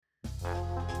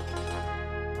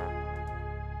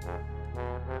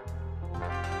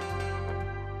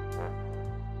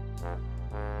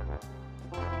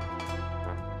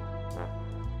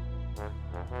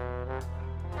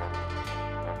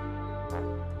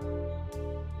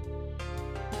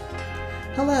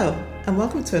Hello, and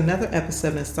welcome to another episode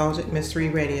of Nostalgic Mystery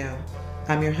Radio.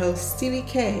 I'm your host, Stevie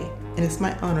K, and it's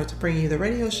my honor to bring you the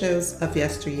radio shows of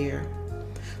yesteryear.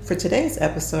 For today's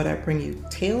episode, I bring you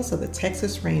Tales of the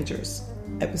Texas Rangers,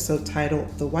 episode titled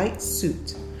The White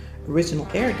Suit, original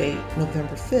air date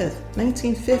November 5th,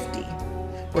 1950,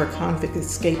 where a convict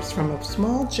escapes from a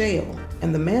small jail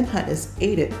and the manhunt is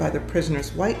aided by the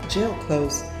prisoner's white jail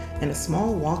clothes and a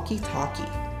small walkie-talkie.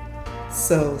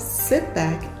 So sit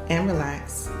back and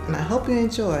relax, and I hope you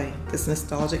enjoy this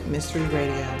nostalgic mystery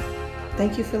radio.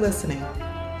 Thank you for listening.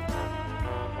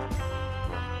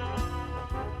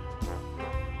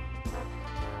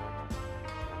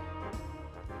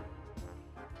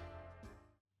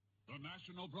 The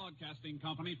National Broadcasting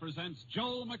Company presents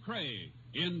Joel McCrea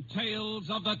in Tales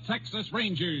of the Texas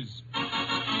Rangers.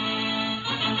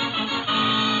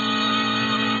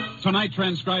 Tonight,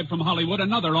 transcribed from Hollywood,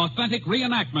 another authentic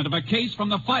reenactment of a case from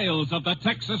the files of the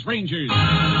Texas Rangers.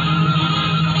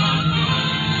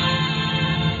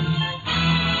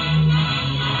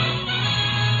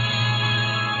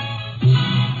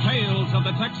 Tales of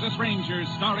the Texas Rangers,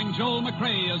 starring Joel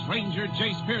McCrea as Ranger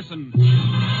Jace Pearson.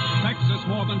 Texas,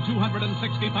 more than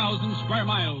 260,000 square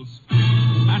miles.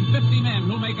 And 50 men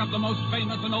who make up the most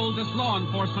famous and oldest law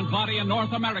enforcement body in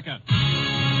North America.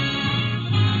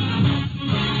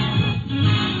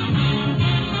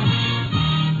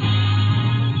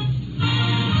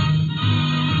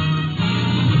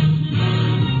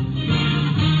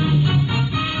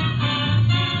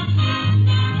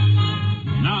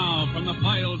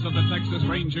 Of the Texas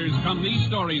Rangers come these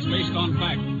stories based on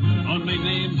fact. Only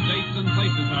names, dates, and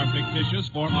places are fictitious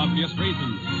for obvious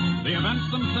reasons. The events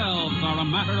themselves are a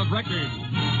matter of record.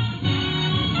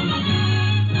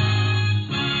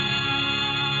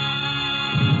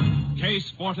 Case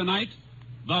for tonight,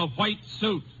 The White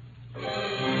Suit.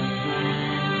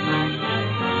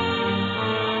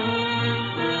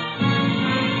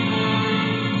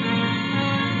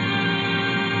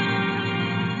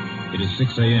 It is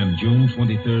 6 a.m., June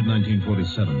 23rd,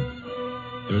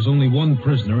 1947. There is only one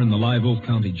prisoner in the Live Oak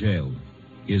County Jail.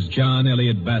 He is John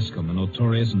Elliott Bascom, a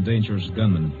notorious and dangerous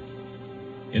gunman.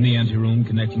 In the anteroom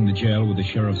connecting the jail with the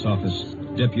sheriff's office,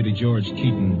 Deputy George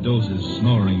Keaton dozes,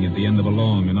 snoring at the end of a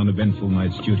long and uneventful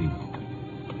night's duty.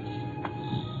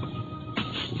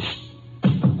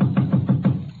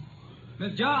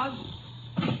 Miss George?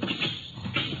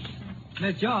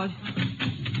 Miss George?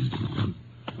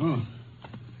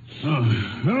 Oh,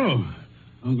 hello,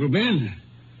 Uncle Ben.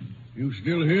 You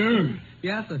still here?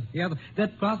 Yes, sir.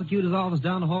 That prosecutor's office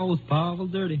down the hall was powerful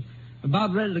dirty.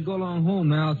 About ready to go along home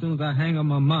now as soon as I hang up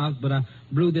my mask, but I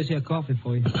brewed this here coffee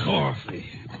for you. Coffee?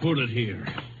 Put it here.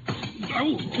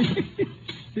 Oh.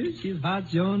 She's hot,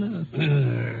 Jonah.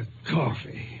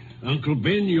 Coffee. Uncle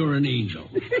Ben, you're an angel.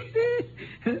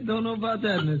 Don't know about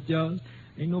that, Miss George.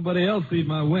 Ain't nobody else feed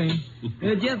my wing.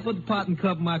 Just put the pot and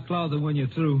cup in my closet when you're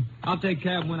through. I'll take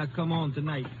care of it when I come on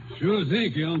tonight. Sure,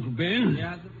 thank you, Uncle Ben.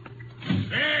 Yeah,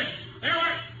 There!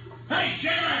 Hey,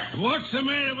 Jailer! What's the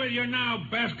matter with you now,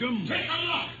 Bascom? Take a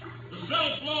look! The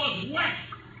cell floor's wet.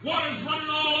 Water's running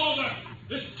all over.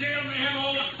 This jail may have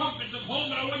all the comforts of home,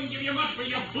 but I wouldn't give you much for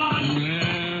your blood.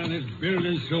 Yeah, this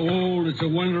building's so old, it's a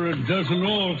wonder it doesn't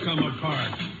all come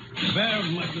apart.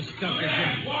 Valve must have stuck it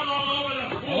in. Water all over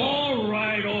the floor. All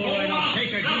right. I'll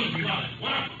take it easy.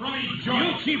 What a crummy joint.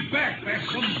 You keep back,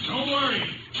 Bascom. Don't worry.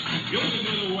 You can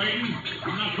do the waiting.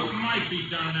 I'm not putting my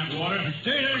feet down in that water.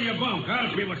 Stay there in your bunk.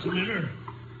 I'll see what's the matter.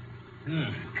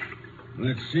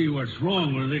 Let's see what's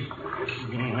wrong with it.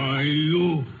 Why,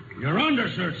 your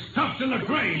undershirt's stuffed in the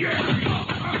drain. Give me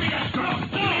that gun.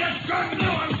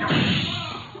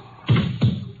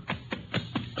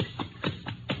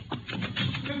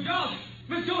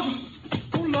 Miss George!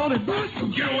 Oh, Lordy,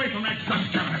 Bascom! Get away from that gun,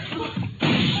 cabinet.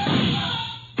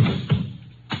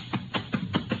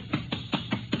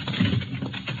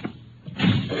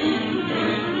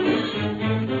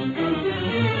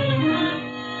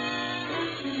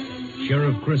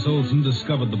 Sheriff Chris Olson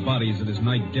discovered the bodies of his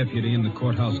night deputy and the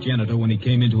courthouse janitor when he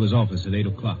came into his office at 8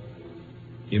 o'clock.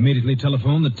 He immediately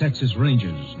telephoned the Texas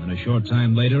Rangers, and a short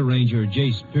time later, Ranger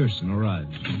Jace Pearson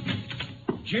arrived.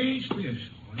 Jace Pearson,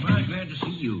 am I glad to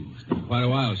see you? Quite a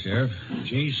while, Sheriff.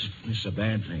 Jace, this is a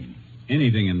bad thing.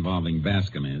 Anything involving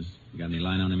Bascom is. You got any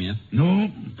line on him yet?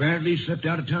 No, apparently he slipped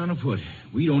out of town afoot.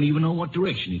 We don't even know what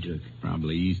direction he took.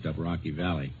 Probably east up Rocky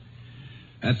Valley.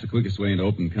 That's the quickest way into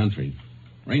open country.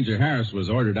 Ranger Harris was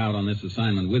ordered out on this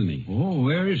assignment with me. Oh,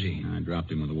 where is he? I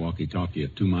dropped him with a walkie-talkie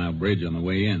at 2 Mile Bridge on the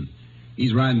way in.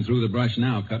 He's riding through the brush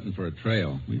now, cutting for a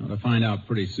trail. We ought to find out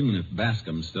pretty soon if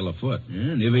Bascom's still afoot.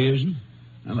 And if he isn't?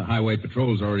 Well, the highway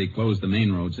patrol's already closed the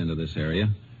main roads into this area.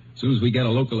 As soon as we get a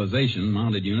localization,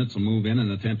 mounted units will move in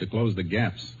and attempt to close the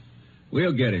gaps.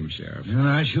 We'll get him, Sheriff. Well,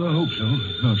 I sure hope so.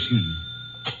 Oh, excuse me.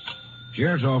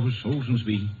 Sheriff's office, Olson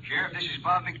speaking. Sheriff, this is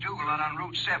Bob McDougal out on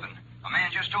Route 7. A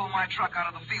man just stole my truck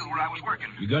out of the field where I was working.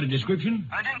 You got a description?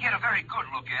 I didn't get a very good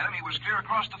look at him. He was clear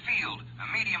across the field. A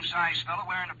medium-sized fellow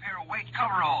wearing a pair of weight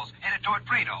coveralls, headed toward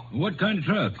Prado. What kind of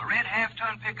truck? A red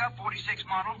half-ton pickup, 46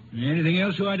 model. Anything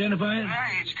else to identify it?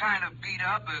 It's kind of beat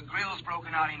up. The grill's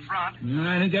broken out in front.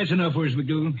 I think that's enough for us,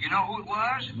 McDougal. You know who it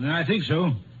was? I think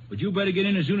so. But you better get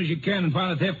in as soon as you can and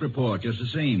file a theft report, just the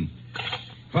same.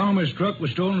 Farmer's truck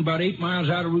was stolen about 8 miles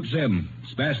out of Route 7.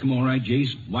 It's Bascom, all right,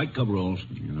 Jace. White coveralls.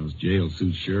 Those jail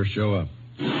suits sure show up.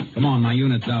 Come on, my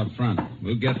unit's out front.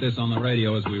 We'll get this on the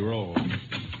radio as we roll.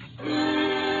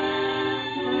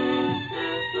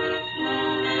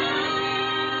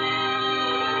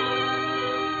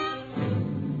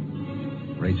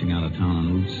 Racing out of town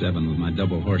on Route 7 with my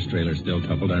double horse trailer still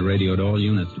coupled, I radioed all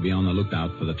units to be on the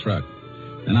lookout for the truck.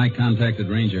 Then I contacted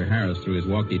Ranger Harris through his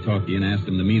walkie-talkie and asked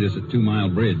him to meet us at 2 Mile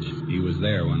Bridge. He was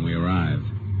there when we arrived.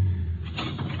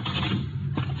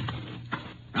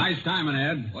 Nice timing,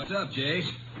 Ed. What's up, Jace?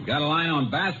 Got a line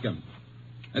on Bascom.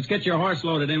 Let's get your horse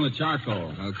loaded in with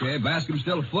charcoal. Okay, Bascom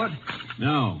still afoot?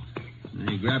 No.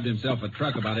 He grabbed himself a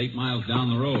truck about 8 miles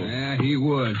down the road. Yeah, he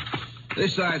would.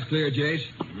 This side's clear, Jace.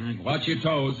 Watch your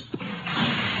toes.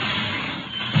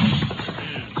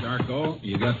 Charcoal,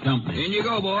 you got company. In you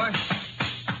go, boy.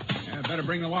 Better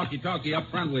bring the walkie-talkie up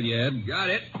front with you, Ed. Got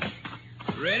it.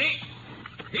 Ready?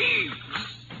 Heave!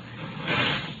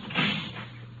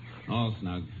 All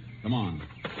snug. Come on.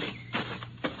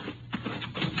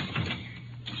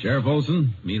 Sheriff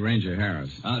Olson, meet Ranger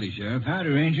Harris. Howdy, Sheriff. Howdy,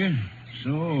 Ranger.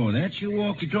 So, that's your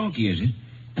walkie-talkie, is it?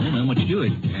 I don't know much to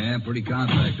it. Yeah, pretty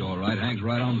contact, all right. Hangs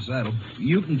right on the saddle.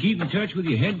 You can keep in touch with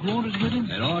your headquarters with him?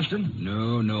 At Austin?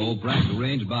 No. Practical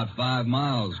range about 5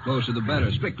 miles. Closer the better.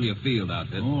 Strictly a field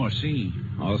outfit. Oh, I see.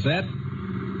 All set?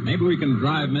 Maybe we can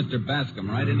drive Mr.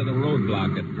 Bascom right into the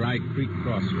roadblock at Dry Creek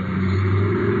Crossroads.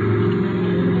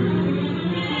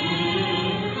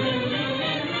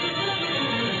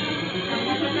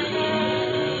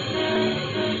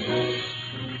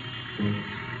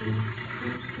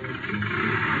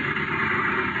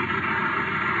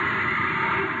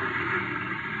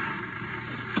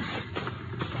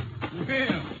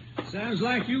 Well, sounds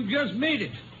like you just made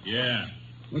it. Yeah.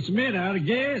 What's the matter, out of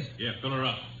gas? Yeah, fill her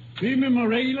up. Premium or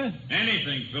regular?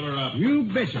 Anything, fill her up. You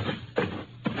betcha.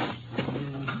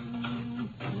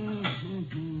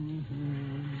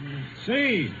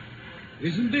 Say,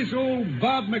 isn't this old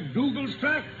Bob McDougal's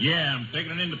truck? Yeah, I'm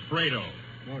taking it into Prado.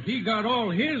 Well, he got all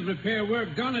his repair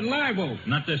work done at Live Oak.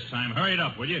 Not this time. Hurry it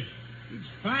up, will you? It's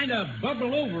kind of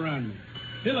bubble over on me.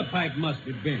 Filler pipe must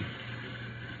have been.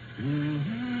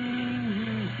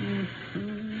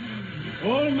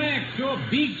 Old Mac sure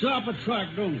beats off a truck,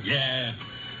 don't he? Yeah.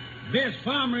 Best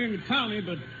farmer in the county,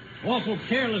 but awful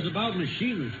careless about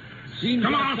machinery. Seems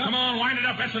Come like on, wind it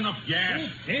up. That's enough gas.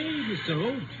 Okay,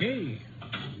 Mr. Okay.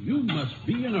 You must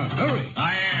be in a hurry.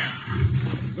 I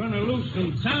am. Gonna lose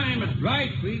some time at Dry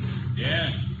Creek.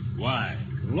 Yeah? Why?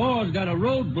 The law's got a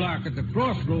roadblock at the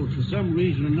crossroads for some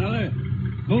reason or another,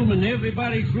 pulling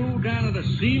everybody through down to the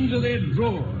seams of their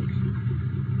drawers.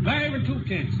 5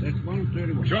 2/10. That's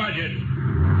 131. Charge it.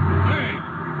 Hey!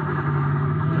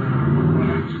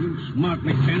 Right, you smart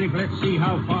mechanic. Let's see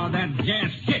how far that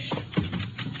gas gets you.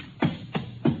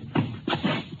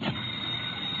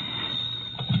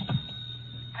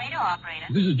 Prado operator.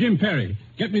 This is Jim Perry.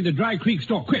 Get me the Dry Creek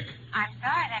store, quick. I'm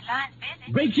sorry, that line's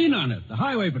busy. Break in on it. The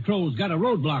highway patrol's got a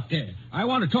roadblock there. I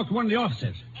want to talk to one of the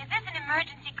officers. Is this an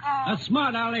emergency call? A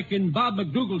smart aleck in Bob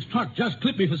McDougal's truck just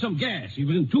clipped me for some gas. He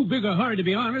was in too big a hurry, to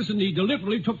be honest, and he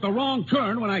deliberately took the wrong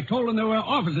turn when I told him there were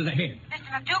officers ahead. Mr.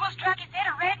 McDougal's truck, is that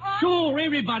a red one? Sure,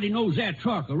 everybody knows that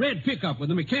truck. A red pickup with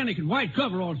a mechanic in white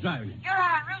coveralls driving it. You're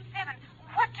on Route 7.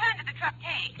 What turn did the truck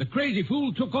take? The crazy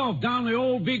fool took off down the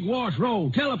old Big Wash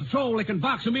Road. Tell the patrol they can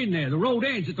box him in there. The road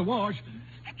ends at the wash.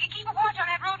 Keep a watch on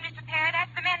that road, Mr. Perry. That's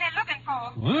the man they're looking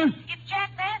for. What? It's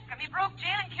Jack Bascom. He broke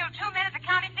jail and killed 2 men at the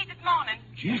county seat this morning.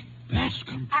 Jack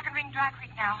Bascom. I can ring Dry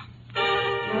Creek now.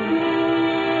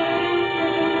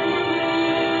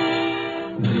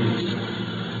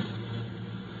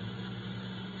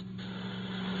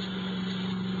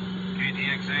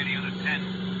 KTXA to Unit 10.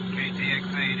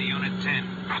 KTXA to Unit 10.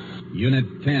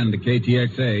 Unit 10 to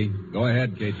KTXA. Go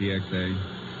ahead, KTXA.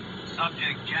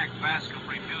 Subject Jack Bascom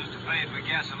refused to pay for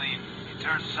gasoline. He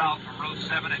turned south from Route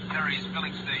 7 at Perry's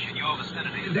filling station, your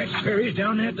vicinity. That's Perry's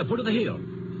down there at the foot of the hill.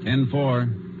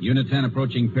 10-4. Unit 10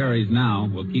 approaching Perry's now.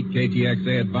 We'll keep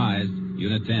KTXA advised.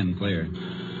 Unit 10 clear.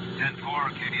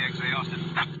 10-4, KDXA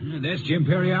Austin. That's Jim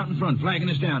Perry out in front, flagging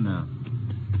us down now.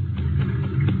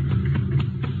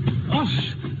 Boss,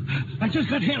 I just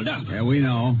got held up. Yeah, we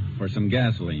know. For some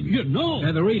gasoline. You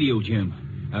know? The radio, Jim.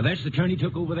 That's the turn he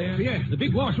took over there? Yeah, the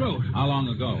big Wash Road. How long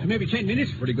ago? Maybe 10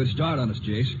 minutes. Pretty good start on us,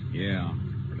 Jace. Yeah,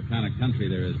 for the kind of country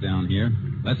there is down here.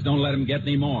 Let's don't let him get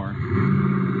any more.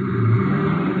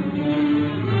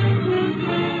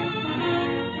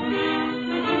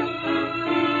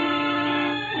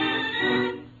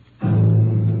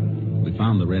 We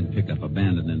found the red pickup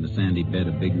abandoned in the sandy bed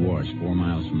of Big Wash 4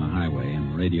 miles from the highway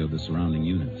and radioed the surrounding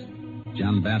units.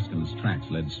 John Bascom's tracks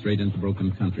led straight into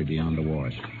broken country beyond the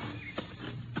wash.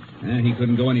 He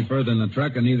couldn't go any further in the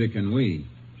truck, and neither can we.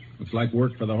 Looks like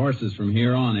work for the horses from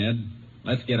here on, Ed.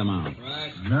 Let's get them out.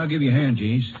 Right. And I'll give you a hand,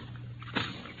 Jace.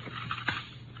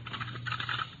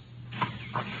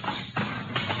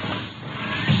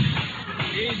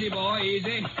 Easy, boy,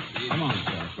 easy. Come on,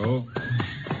 Charco.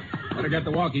 Better get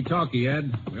the walkie-talkie,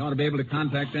 Ed. We ought to be able to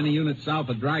contact any unit south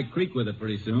of Dry Creek with it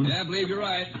pretty soon. Yeah, I believe you're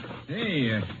right.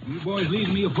 Hey, you boys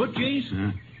leaving me afoot,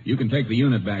 Jace? You can take the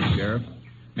unit back, Sheriff.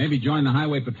 Maybe join the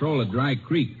highway patrol at Dry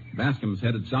Creek. Bascom's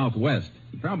headed southwest.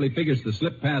 He probably figures to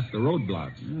slip past the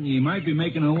roadblocks. He might be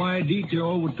making a wide detour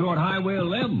over toward Highway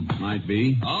 11. Might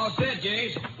be. All set,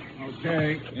 Jace.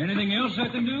 Okay. Anything else I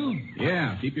can do?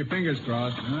 Yeah, keep your fingers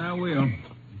crossed. I will.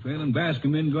 Trailing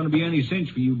Bascom isn't going to be any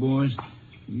cinch for you boys.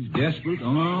 He's desperate,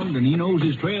 armed, and he knows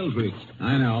his trail tricks.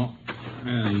 I know.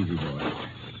 Easy, boy.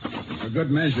 For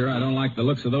good measure, I don't like the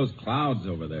looks of those clouds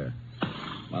over there.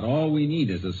 But all we need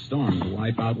is a storm to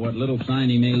wipe out what little sign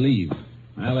he may leave.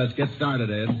 Well, let's get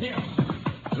started, Ed.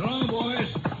 So long, boys.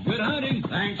 Good hunting.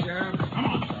 Thanks, Sheriff. Come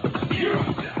on.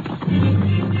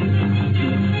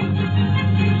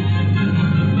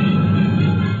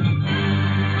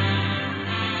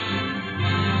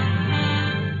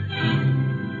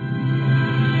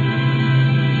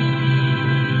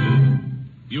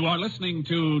 You are listening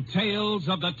to Tales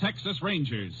of the Texas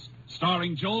Rangers,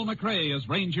 starring Joel McRae as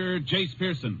Ranger Jace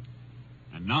Pearson.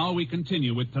 And now we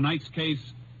continue with tonight's case,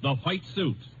 The White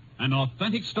Suit, an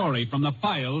authentic story from the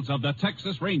files of the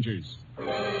Texas Rangers. By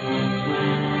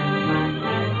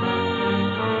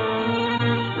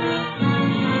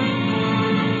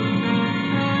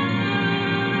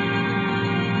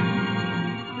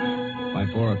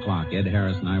 4 o'clock, Ed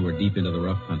Harris and I were deep into the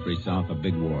rough country south of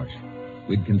Big Wash.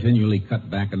 We'd continually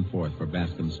cut back and forth for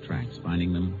Bascom's tracks,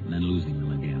 finding them and then losing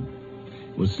them again.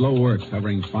 It was slow work,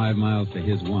 covering 5 miles to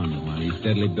his 1, while he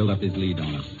steadily built up his lead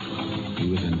on us. He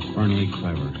was infernally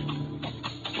clever.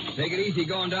 Take it easy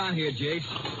going down here, Jace.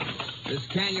 This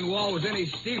canyon wall was any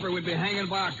steeper, we'd be hanging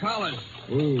by our collars.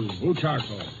 Ooh,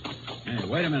 charcoal. Hey,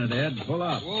 wait a minute, Ed. Pull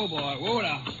up. Whoa, boy. Whoa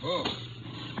now. Whoa.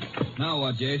 Now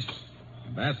what, Jace?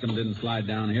 Bascom didn't slide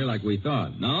down here like we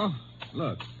thought. No?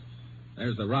 Look.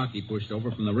 There's the rock he pushed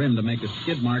over from the rim to make the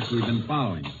skid marks we've been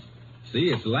following. See,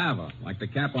 it's lava, like the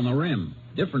cap on the rim.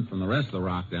 Different from the rest of the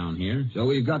rock down here. So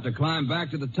we've got to climb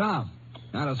back to the top.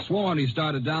 I'd have sworn he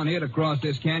started down here to cross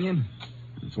this canyon.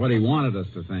 That's what he wanted us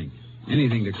to think.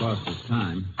 Anything to cost us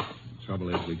time. The trouble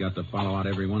is, we got to follow out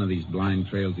every one of these blind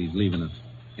trails he's leaving us.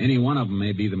 Any one of them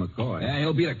may be the McCoy. Yeah,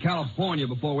 he'll be to California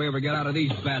before we ever get out of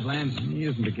these badlands. He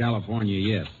isn't to California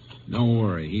yet. Don't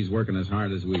worry, he's working as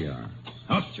hard as we are.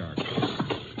 Up, Charlie.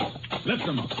 Lift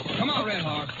him up. Come on, Red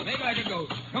Horse. Make like it goes.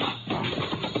 Come on.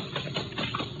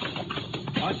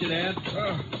 Watch it, Ed.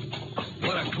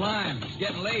 What a climb. It's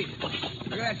getting late.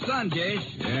 Look at that sun, Jace.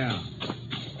 Yeah.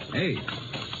 Hey,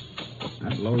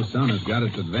 that low sun has got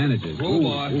its advantages. Oh,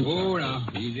 boy. Oh, now.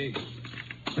 Easy.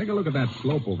 Take a look at that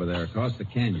slope over there across the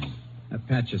canyon. That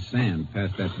patch of sand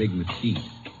past that big mesquite.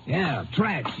 Yeah,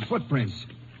 tracks, footprints.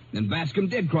 Then Bascom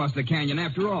did cross the canyon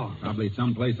after all. Probably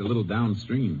someplace a little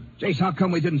downstream. Jace, how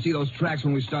come we didn't see those tracks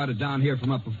when we started down here from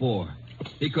up before?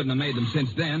 He couldn't have made them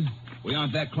since then. We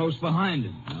aren't that close behind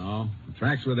him. No, the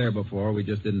tracks were there before. We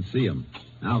just didn't see them.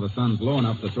 Now the sun's low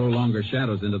enough to throw longer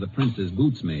shadows into the prints his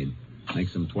boots made.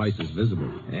 Makes them twice as visible.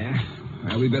 Yeah?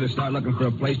 Well, we better start looking for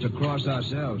a place to cross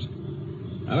ourselves.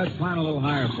 Now, let's climb a little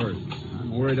higher first.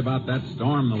 I'm worried about that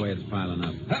storm the way it's piling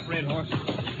up. Up, Red Horse.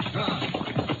 Come on.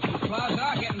 Clouds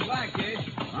are getting black,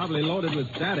 Jace. Probably loaded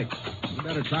with static. We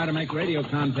better try to make radio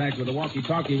contact with the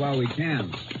walkie-talkie while we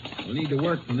can. We'll need to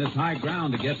work from this high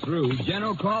ground to get through.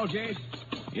 General call, Jace?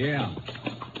 Yeah.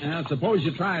 Suppose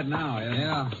you try it now, Ed.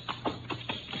 Yeah.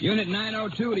 Unit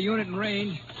 902 to unit in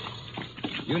range.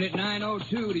 Unit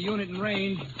 902 to unit in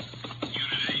range.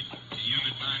 Unit 8 to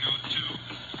Unit 902.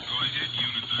 Go ahead,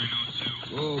 Unit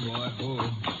 902. Oh, boy. Oh.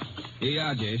 Here you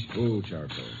are, Jace. Oh,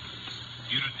 charcoal.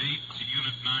 Unit 8 to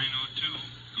Unit 902.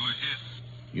 Go ahead.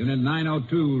 Unit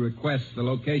 902 requests the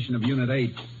location of Unit 8.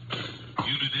 Unit 8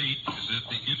 is at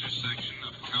the intersection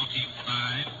of County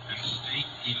 5 and State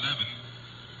 11,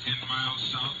 10 miles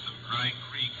south of Dry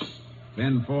Creek.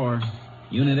 10-4.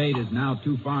 Unit 8 is now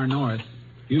too far north.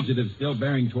 Fugitive still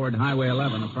bearing toward Highway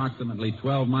 11, approximately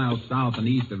 12 miles south and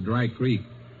east of Dry Creek.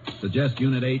 Suggest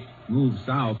Unit 8 move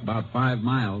south about 5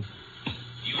 miles.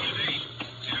 Unit 8,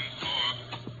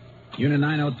 10-4. Unit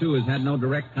 902 has had no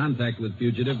direct contact with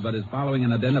fugitive, but is following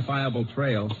an identifiable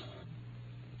trail.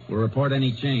 Will report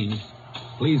any change.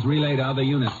 Please relay to other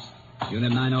units.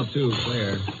 Unit 902,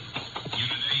 clear. Unit 8,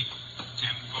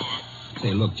 10-4.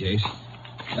 Say, look, Jace.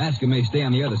 Bascom may stay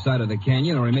on the other side of the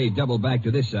canyon, or he may double back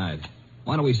to this side.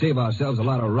 Why don't we save ourselves a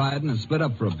lot of riding and split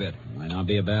up for a bit? Might not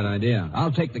be a bad idea.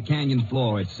 I'll take the canyon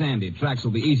floor. It's sandy. Tracks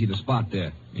will be easy to spot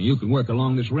there. And you can work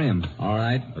along this rim. All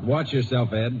right, but watch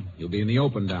yourself, Ed. You'll be in the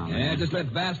open down there. Yeah, just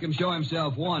let Bascom show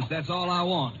himself once. That's all I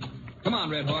want. Come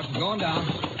on, Red Horse. We're going down.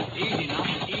 Easy now.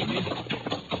 Easy.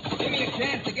 Give me a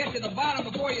chance to get to the bottom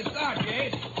before you start,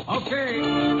 Jase. Okay.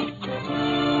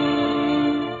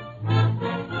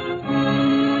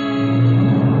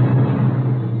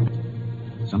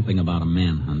 Something about a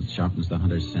manhunt sharpens the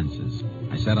hunter's senses.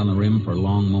 I sat on the rim for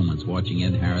long moments watching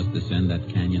Ed Harris descend that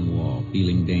canyon wall,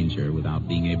 feeling danger without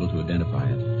being able to identify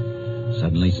it.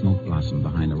 Suddenly, smoke blossomed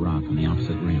behind a rock on the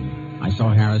opposite rim. I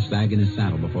saw Harris sag in his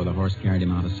saddle before the horse carried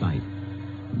him out of sight.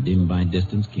 Dim by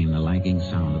distance came the lagging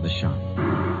sound of the shot.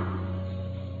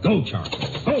 Go, Charcoal.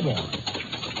 Go, boy.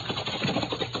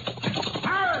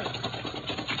 Harris!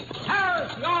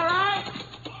 Harris, you all right?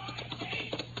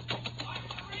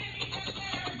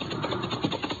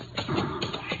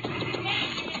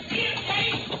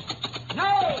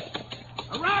 No!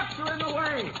 The rocks are in the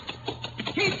way.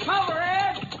 Keep cover,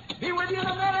 Ed. Be with you in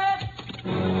a minute.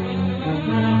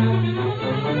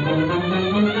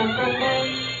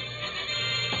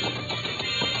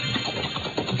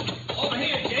 Over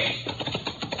here, Jase.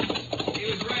 He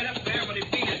was right up there, but he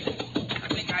beat it. I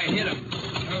think I hit him.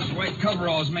 Those white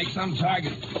coveralls make some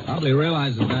target. Probably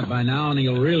realizes that by now, and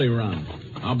he'll really run.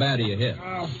 How bad are you hit?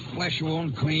 Oh, flesh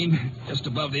wound, clean. Just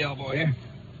above the elbow here.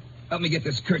 Help me get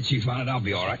this kerchief on it. I'll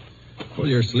be all right. Pull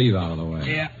your sleeve out of the way.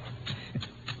 Yeah.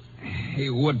 He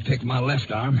would pick my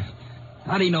left arm.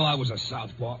 How'd he know I was a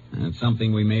southpaw? That's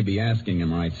something we may be asking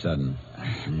him right sudden.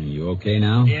 You okay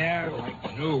now? Yeah,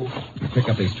 I do. Pick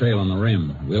up his trail on the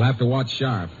rim. We'll have to watch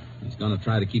sharp. He's going to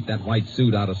try to keep that white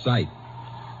suit out of sight.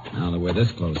 Now that we're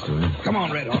this close to him. Come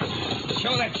on, Red Horse.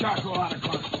 Show that charcoal out of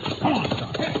front. Come on,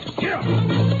 Charcoal. Get up.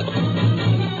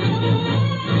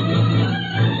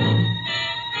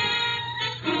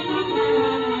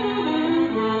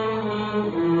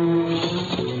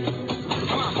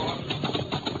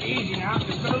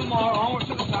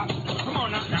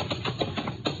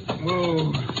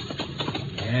 Whoa.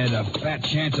 Had a fat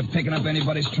chance of picking up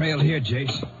anybody's trail here,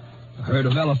 Jace. A herd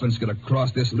of elephants could have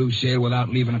crossed this loose shale without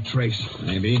leaving a trace.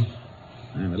 Maybe.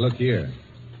 But look here.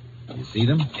 You see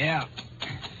them? Yeah.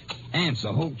 Ants,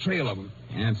 a whole trail of them.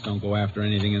 Ants don't go after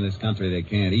anything in this country they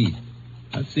can't eat.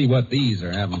 Let's see what these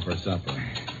are having for supper.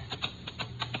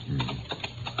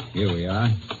 Here we are.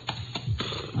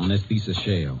 On this piece of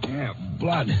shale. Yeah,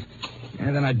 blood.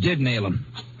 And then I did nail him.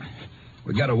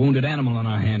 We got a wounded animal on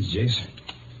our hands, Jace.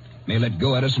 May let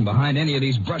go at us from behind any of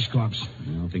these brush clumps.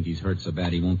 I don't think he's hurt so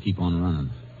bad he won't keep on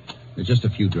running. There's just a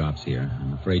few drops here.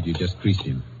 I'm afraid you just creased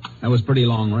him. That was pretty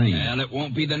long range. Well, it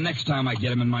won't be the next time I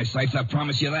get him in my sights, I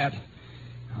promise you that.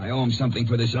 I owe him something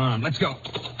for this arm. Let's go.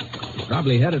 He's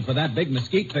probably headed for that big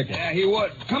mesquite thicket. Yeah, he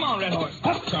would. Come on, Red Horse.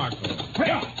 Up, Charcoal.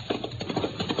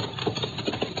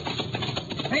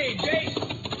 Hey, Jace.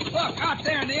 Look, out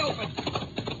there in the open.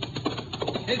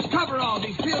 His coveralls.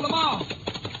 He's peeled them off.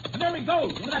 And there he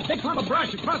goes, into that big clump of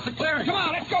brush across the clearing. Come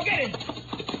on, let's go get him.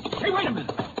 Hey, wait a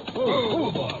minute.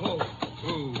 Whoa, boy. Whoa.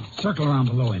 Circle around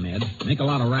below him, Ed. Make a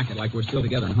lot of racket like we're still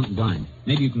together and hunting blind.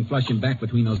 Maybe you can flush him back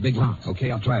between those big rocks.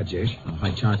 Okay, I'll try it, Jace. I'll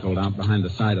hide Charcoal out behind the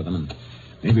side of them, and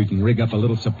maybe we can rig up a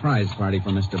little surprise party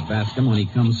for Mr. Bascom when he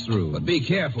comes through. But be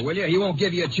careful, will you? He won't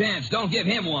give you a chance. Don't give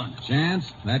him one.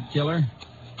 Chance? That killer?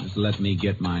 Just let me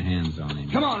get my hands on him.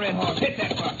 Come on, Red Horse. Hit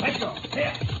that buck. Let's go.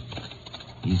 Here.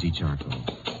 Easy, Charcoal.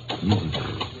 Easy.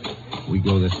 We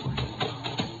go this way.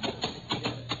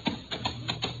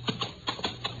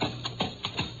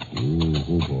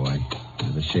 Ooh, boy.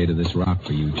 There's a shade of this rock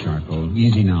for you, Charcoal.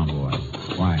 Easy now, boy.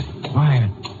 Quiet.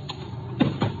 Quiet.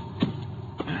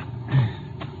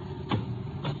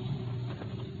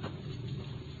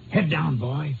 Head down,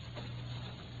 boy.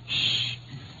 Shh.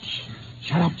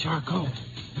 Shut up, Charcoal.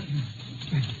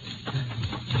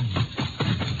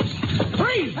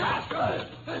 Freeze!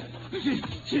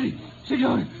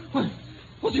 Senor,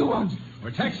 What do you want?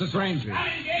 We're Texas Rangers.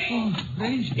 Oh,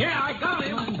 Ranger. Yeah, I got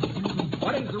him.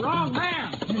 But he's the wrong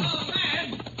man.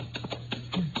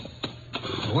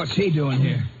 What's he doing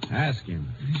here? Ask him.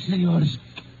 Senores,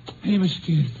 I am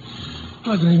scared.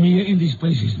 Padre, in this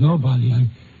place is nobody.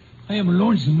 I am a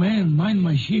lonesome man, mind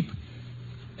my sheep.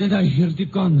 Then I hear the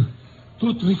gun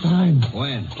 2-3 times.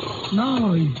 When?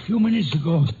 Now, a few minutes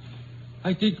ago.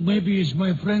 I think maybe it's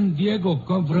my friend Diego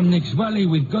come from next valley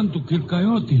with gun to kill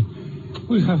coyote.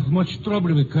 We have much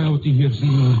trouble with coyote here,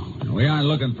 senor. We aren't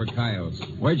looking for coyotes.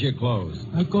 Where'd you close?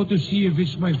 I go to see if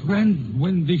it's my friend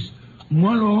when this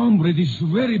malo hombre, this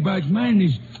very bad man,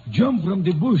 is jump from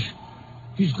the bush.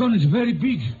 His gun is very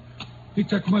big. He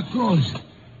took my clothes.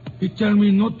 He tell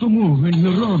me not to move and he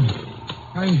run.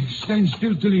 I stand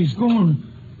still till he's gone.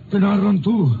 Then I run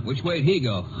too. Which way'd he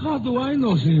go? How do I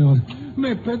know, senor?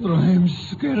 Me, Pedro, I am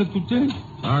scared to death.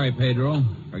 Sorry, Pedro.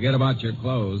 Forget about your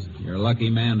clothes. You're a lucky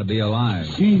man to be alive.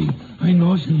 Si, I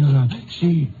know, senora.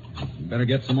 Si. You better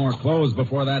get some more clothes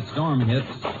before that storm hits.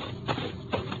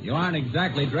 You aren't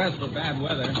exactly dressed for bad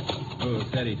weather. Oh,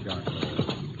 steady, Charlie.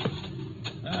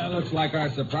 Looks like our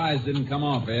surprise didn't come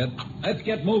off, Ed. Let's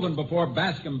get moving before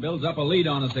Bascom builds up a lead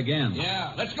on us again.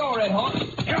 Yeah, let's go, Red Hawk.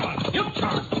 Come on, you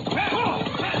Charles.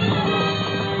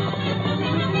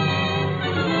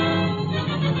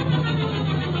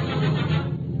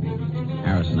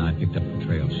 Harris and I picked up the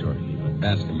trail shortly, but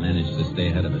Bascom managed to stay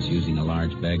ahead of us using a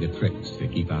large bag of tricks to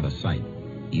keep out of sight,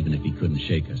 even if he couldn't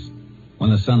shake us. When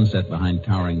the sun set behind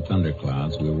towering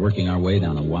thunderclouds, we were working our way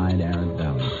down a wide, arid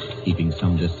valley, keeping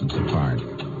some distance apart.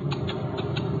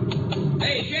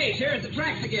 Hey, Chase, here's the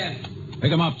tracks again.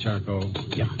 Pick 'em up, Charco.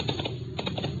 Yeah.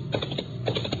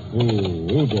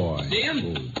 Oh, boy. See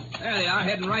 'em? There they are,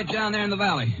 heading right down there in the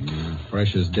valley. Yeah,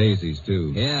 fresh as daisies,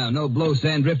 too. Yeah, no blow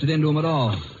sand drifted into them at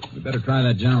all. We better try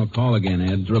that general call again,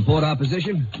 Ed. To report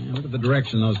opposition? Yeah, look at the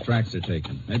direction those tracks are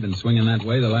taking. They've been swinging that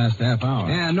way the last half hour.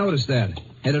 Yeah, I noticed that.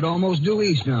 Headed almost due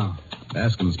east now.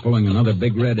 Bascom's pulling another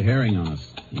big red herring on us.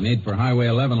 He made for Highway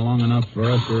 11 long enough for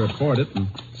us to report it and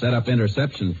set up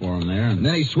interception for him there. And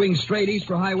then he swings straight east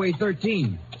for Highway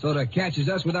 13. Sort of catches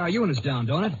us with our units down,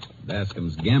 don't it?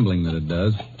 Bascom's gambling that it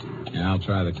does. Yeah, I'll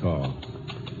try the call.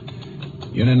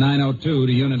 Unit 902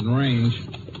 to unit in range.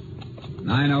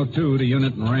 902 to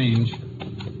unit in range.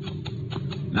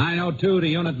 902 to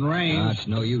unit in range. It's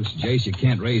no use, Jace. You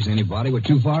can't raise anybody. We're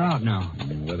too far out now.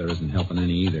 The weather isn't helping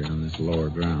any either on this lower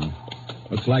ground.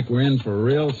 Looks like we're in for a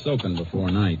real soaking before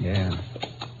night. Yeah.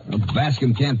 Well,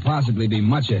 Bascom can't possibly be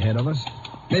much ahead of us.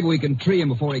 Maybe we can tree him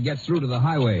before he gets through to the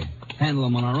highway. Handle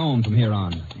him on our own from here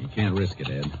on. You can't risk it,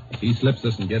 Ed. If he slips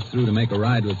us and gets through to make a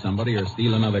ride with somebody or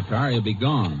steal another car, he'll be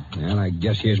gone. Well, I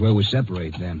guess here's where we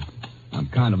separate then. I'm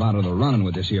kind of out of the running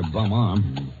with this here bum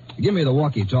arm. Give me the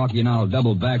walkie-talkie and I'll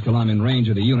double back till I'm in range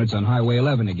of the units on Highway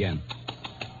 11 again.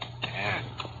 Yeah,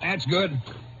 that's good.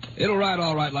 It'll ride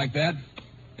all right like that.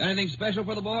 Got anything special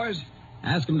for the boys?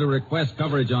 Ask them to request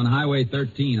coverage on Highway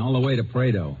 13 all the way to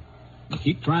Prado. You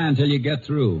keep trying until you get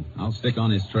through. I'll stick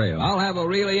on his trail. I'll have a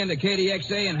relay into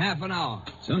KDXA in half an hour.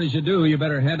 As soon as you do, you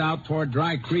better head out toward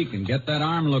Dry Creek and get that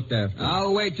arm looked after.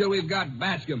 I'll wait till we've got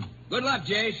Bascom. Good luck,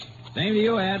 Jace. Same to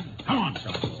you, Ed. Come on,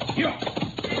 Charles. Here.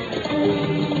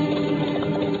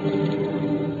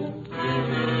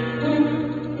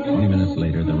 20 minutes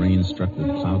later, the rain struck with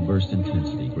cloudburst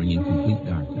intensity, bringing complete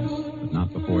darkness, but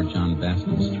not before John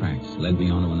Bascom's tracks led me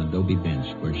onto an adobe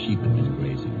bench where sheep had been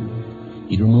grazing.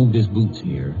 He'd removed his boots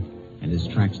here, and his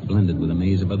tracks blended with a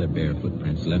maze of other bare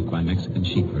footprints left by Mexican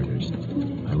sheep herders.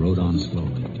 I rode on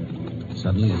slowly.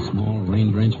 Suddenly, a small,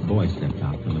 rain-drenched boy stepped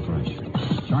out from the brush.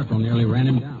 Charco nearly ran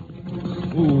him down.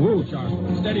 Ooh,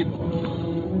 Charco. Steady,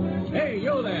 boy. Hey,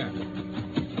 you there.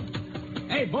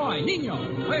 Hey, boy, Nino.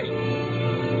 Hey.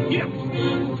 Yep. He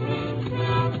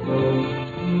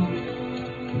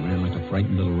ran like a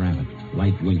frightened little rabbit.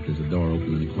 Light winked as the door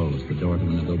opened and closed, the door to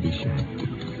an adobe shack.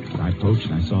 As I approached,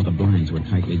 I saw the blinds were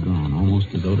tightly drawn,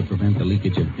 almost as though to prevent the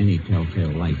leakage of any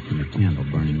telltale light from the candle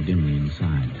burning dimly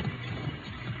inside.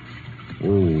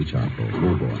 Oh, Charco.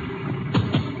 Oh, boy.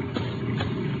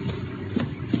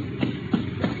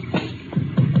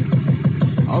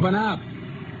 Open up.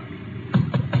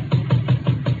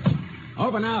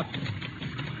 Open up.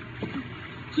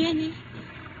 Jenny,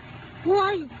 who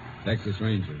are you? Texas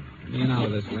Ranger. Get in out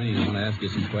of this rain. I want to ask you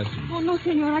some questions. Oh, no,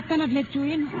 senor. I cannot let you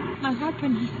in. My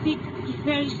husband, he's sick. He's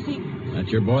very sick.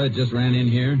 That's your boy that just ran in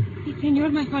here? The senor,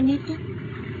 my Juanito.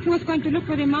 He was going to look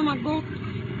for the mama goat.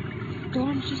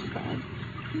 Storm, she's bad.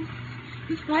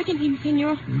 You frightened him,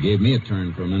 senor. You gave me a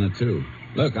turn for a minute, too.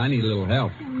 Look, I need a little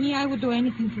help. Me, I would do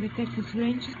anything for the Texas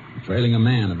Rangers. I'm trailing a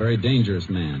man, a very dangerous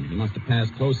man. He must have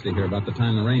passed close to here about the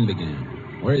time the rain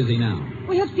began. Where is he now?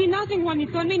 We have seen nothing,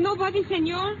 Juanito. Nobody,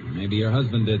 senor. Maybe your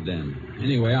husband did then.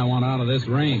 Anyway, I want out of this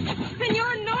rain.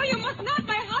 Senor, no, you must not.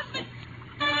 My husband.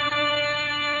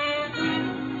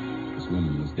 This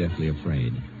woman was deathly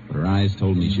afraid, but her eyes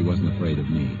told me she wasn't afraid of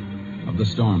me. Of the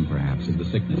storm, perhaps, of the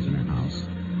sickness in her house.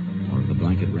 Or of the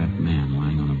blanket-wrapped man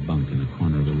lying on a bunk in the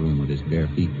corner of the room with his bare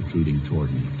feet protruding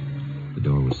toward me. The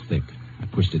door was thick. I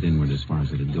pushed it inward as far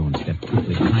as it'd go and stepped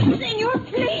quickly behind it. Senor,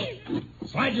 please.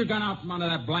 Slide your gun out from under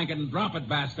that blanket and drop it,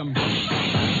 Bascom.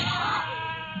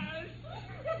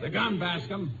 The gun,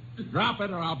 Bascom. Drop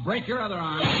it or I'll break your other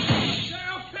arm.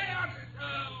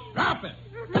 Drop it.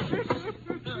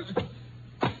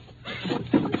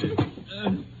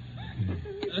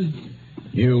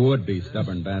 You would be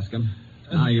stubborn, Bascom.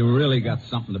 Now you really got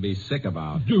something to be sick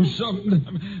about. Do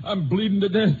something. I'm bleeding to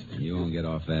death. You won't get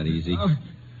off that easy.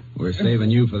 We're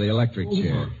saving you for the electric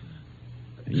chair.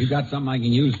 You got something I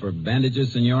can use for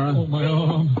bandages, Senora? Oh, my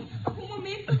arm. Un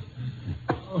momento.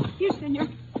 Here, senor.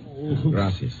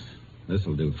 Gracias.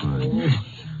 This'll do fine.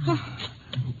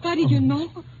 How did you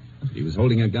know? He was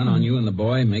holding a gun on you and the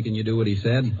boy, making you do what he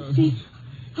said? See,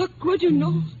 how could you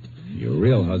know? Your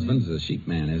real husband's a sheep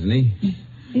man, isn't he?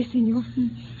 Yes, senor.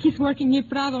 He's working near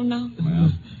Prado now.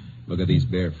 Well, look at these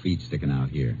bare feet sticking out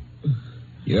here.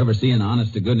 You ever see an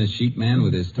honest-to-goodness sheep man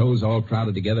with his toes all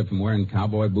crowded together from wearing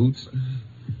cowboy boots?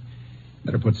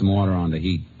 Better put some water on to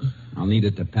heat. I'll need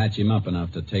it to patch him up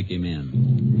enough to take him in.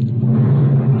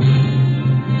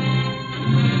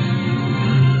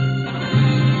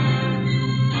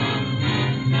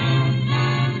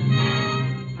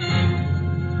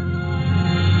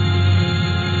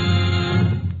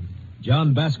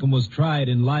 John Bascom was tried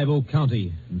in Live Oak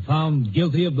County and found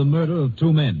guilty of the murder of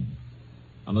 2 men.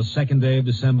 On the 2nd day of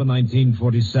December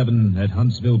 1947 at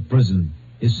Huntsville Prison,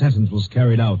 his sentence was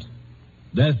carried out.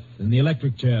 Death in the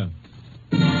electric chair.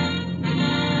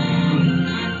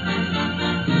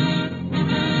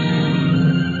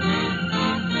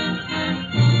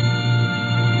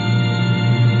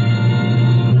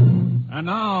 And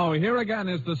now, here again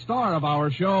is the star of our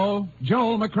show,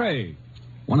 Joel McCrea.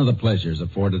 One of the pleasures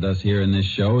afforded us here in this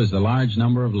show is the large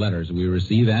number of letters we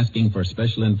receive asking for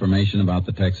special information about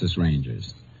the Texas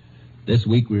Rangers. This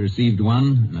week we received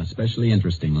one, an especially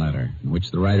interesting letter, in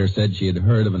which the writer said she had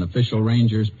heard of an official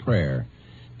ranger's prayer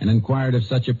and inquired if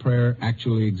such a prayer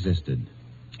actually existed.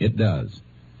 It does.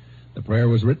 The prayer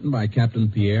was written by Captain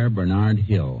Pierre Bernard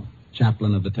Hill,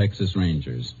 chaplain of the Texas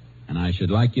Rangers, and I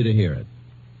should like you to hear it.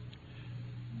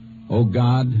 O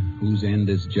God, whose end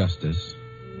is justice,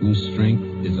 whose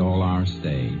strength is all our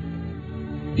stay,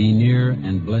 be near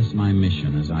and bless my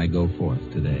mission as I go forth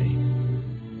today.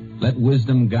 Let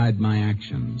wisdom guide my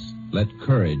actions. Let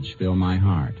courage fill my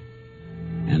heart.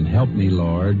 And help me,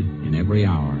 Lord, in every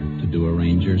hour to do a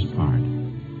ranger's part.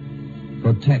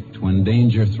 Protect when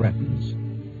danger threatens.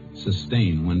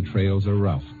 Sustain when trails are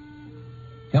rough.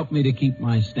 Help me to keep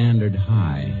my standard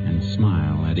high and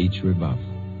smile at each rebuff.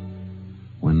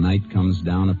 When night comes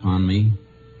down upon me,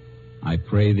 I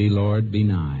pray thee, Lord, be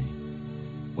nigh,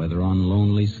 whether on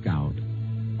lonely scout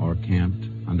or camped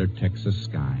under Texas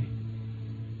sky.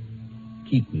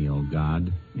 Keep me, O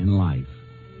God, in life,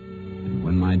 and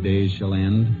when my days shall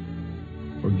end,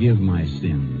 forgive my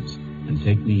sins and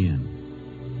take me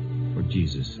in, for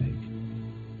Jesus' sake.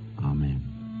 Amen.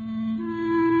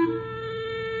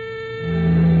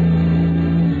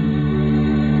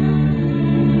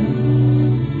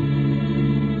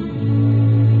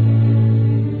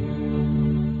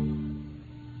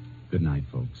 Good night,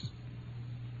 folks.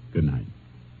 Good night.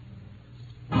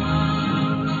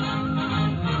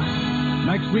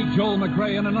 Next week, Joel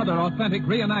McCrea in another authentic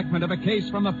reenactment of a case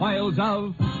from the files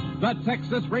of the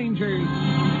Texas Rangers.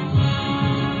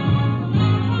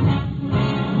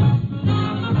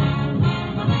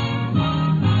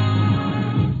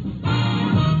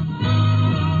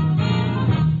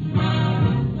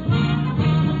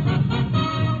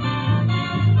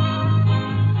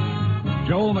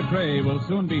 Joel McCrea will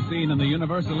soon be seen in the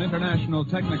Universal International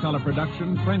Technicolor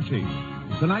production, Frenchie.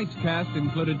 Tonight's cast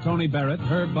included Tony Barrett,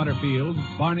 Herb Butterfield,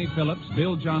 Barney Phillips,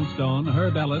 Bill Johnstone,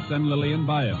 Herb Ellis, and Lillian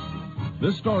Byas.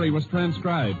 This story was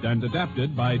transcribed and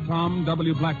adapted by Tom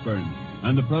W. Blackburn,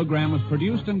 and the program was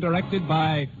produced and directed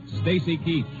by Stacy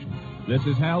Keach. This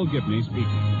is Hal Gibney speaking.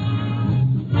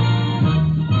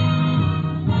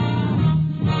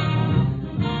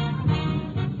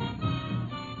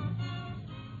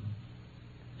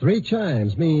 3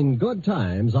 chimes mean good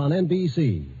times on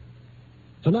NBC.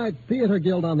 Tonight, Theater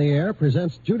Guild on the Air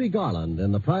presents Judy Garland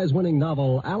in the prize-winning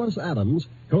novel Alice Adams,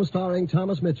 co-starring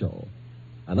Thomas Mitchell.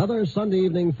 Another Sunday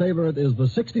evening favorite is the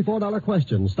 $64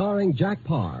 Question, starring Jack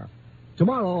Parr.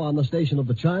 Tomorrow on the station of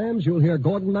the Chimes, you'll hear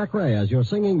Gordon MacRae as your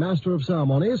singing master of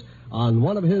ceremonies on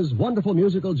one of his wonderful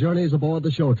musical journeys aboard the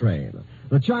show train.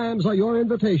 The Chimes are your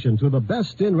invitation to the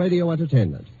best in radio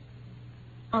entertainment.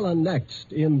 Garland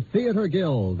next in Theater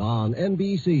Guild on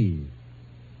NBC.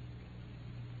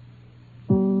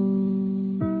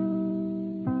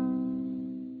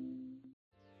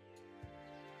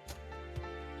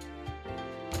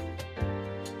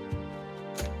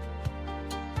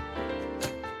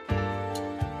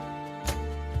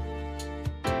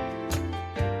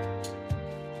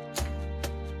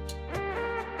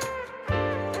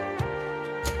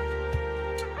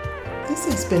 This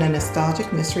has been a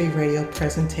Nostalgic Mystery Radio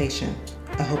presentation.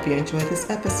 I hope you enjoyed this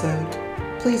episode.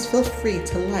 Please feel free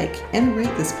to like and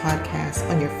rate this podcast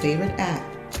on your favorite app.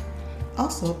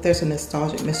 Also, there's a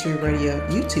Nostalgic Mystery Radio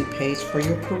YouTube page for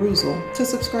your perusal to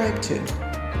subscribe to.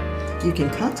 You can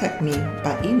contact me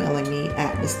by emailing me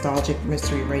at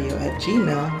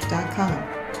nostalgicmysteryradio@gmail.com.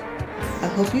 I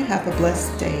hope you have a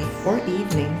blessed day or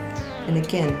evening. And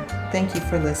again, thank you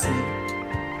for listening.